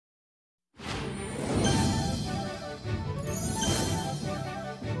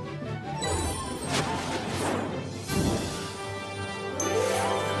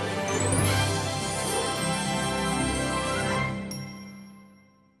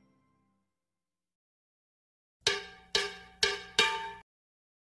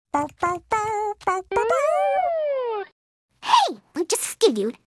Hey, we just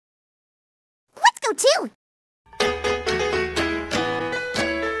skidooed. Let's go too.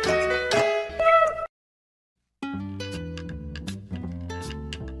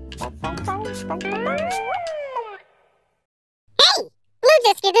 Hey, Blue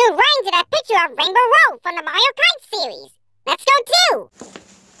just skidooed right into that picture of Rainbow Road from the Mario Kart Series. Let's go too.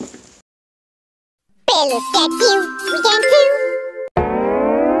 Billy sketch you, we can too.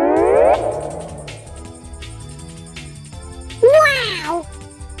 Wow!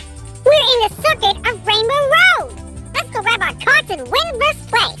 We're in the circuit of Rainbow Road! Let's go grab our carts and win this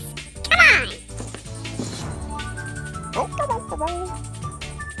place! Come on!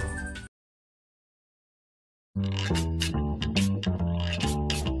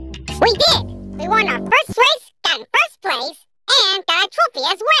 We did! We won our first race, got in first place, and got a trophy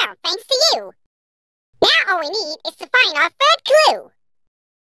as well, thanks to you! Now all we need is to find our third clue!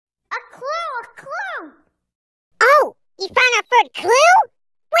 A clue! Oh! You found our third clue?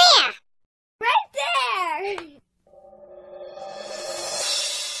 Where? Right there!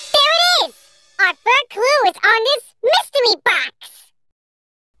 There it is! Our third clue is on this mystery box!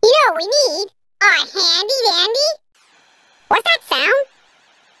 You know what we need? Our handy dandy... What's that sound?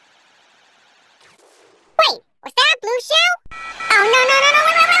 Wait, was that a blue shell? Oh, no,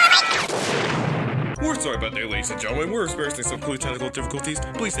 wait! We're sorry about that, ladies and gentlemen. We're experiencing some clue technical difficulties.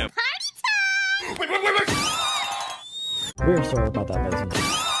 Please stand. Party time! Wait! We're sorry about that, ladies and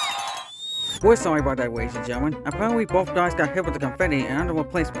gentlemen. We're sorry about that, ladies and gentlemen. Apparently both guys got hit with the confetti and under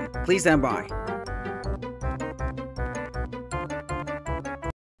replacement. Please stand by.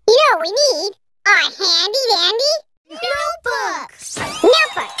 You know what we need? Our handy dandy... Notebook!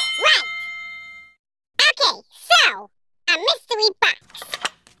 Notebook, right! Okay, so, a mystery box.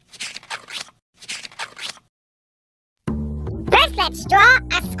 First, let's draw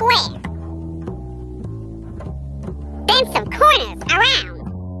a square. Then some corners around.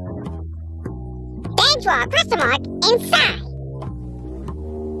 Then draw a question mark inside.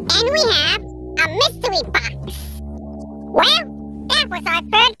 And we have a mystery box. Well, that was our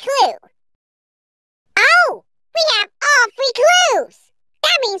third clue. Oh, we have all 3 clues.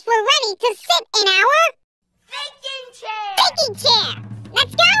 That means we're ready to sit in our... thinking chair.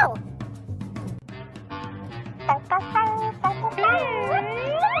 Let's go.